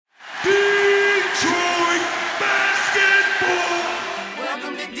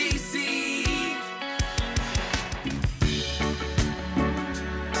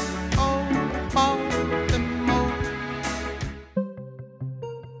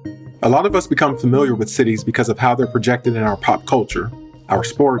A lot of us become familiar with cities because of how they're projected in our pop culture, our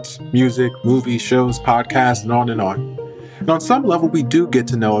sports, music, movies, shows, podcasts, and on and on. And on some level, we do get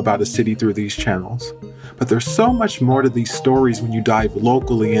to know about a city through these channels. But there's so much more to these stories when you dive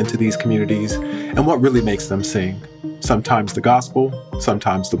locally into these communities and what really makes them sing. Sometimes the gospel,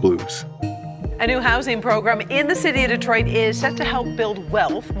 sometimes the blues. A new housing program in the city of Detroit is set to help build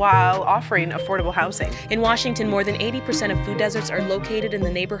wealth while offering affordable housing. In Washington, more than 80% of food deserts are located in the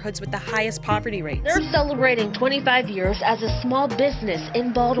neighborhoods with the highest poverty rates. They're celebrating 25 years as a small business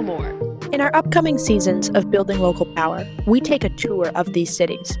in Baltimore. In our upcoming seasons of Building Local Power, we take a tour of these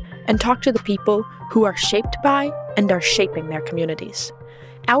cities and talk to the people who are shaped by and are shaping their communities.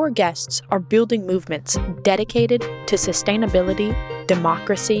 Our guests are building movements dedicated to sustainability,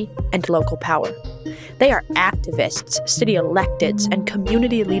 democracy, and local power. They are activists, city electeds, and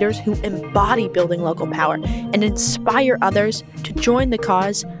community leaders who embody building local power and inspire others to join the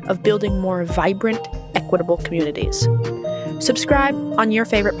cause of building more vibrant, equitable communities. Subscribe on your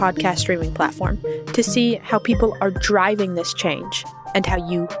favorite podcast streaming platform to see how people are driving this change and how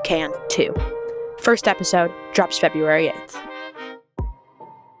you can too. First episode drops February 8th.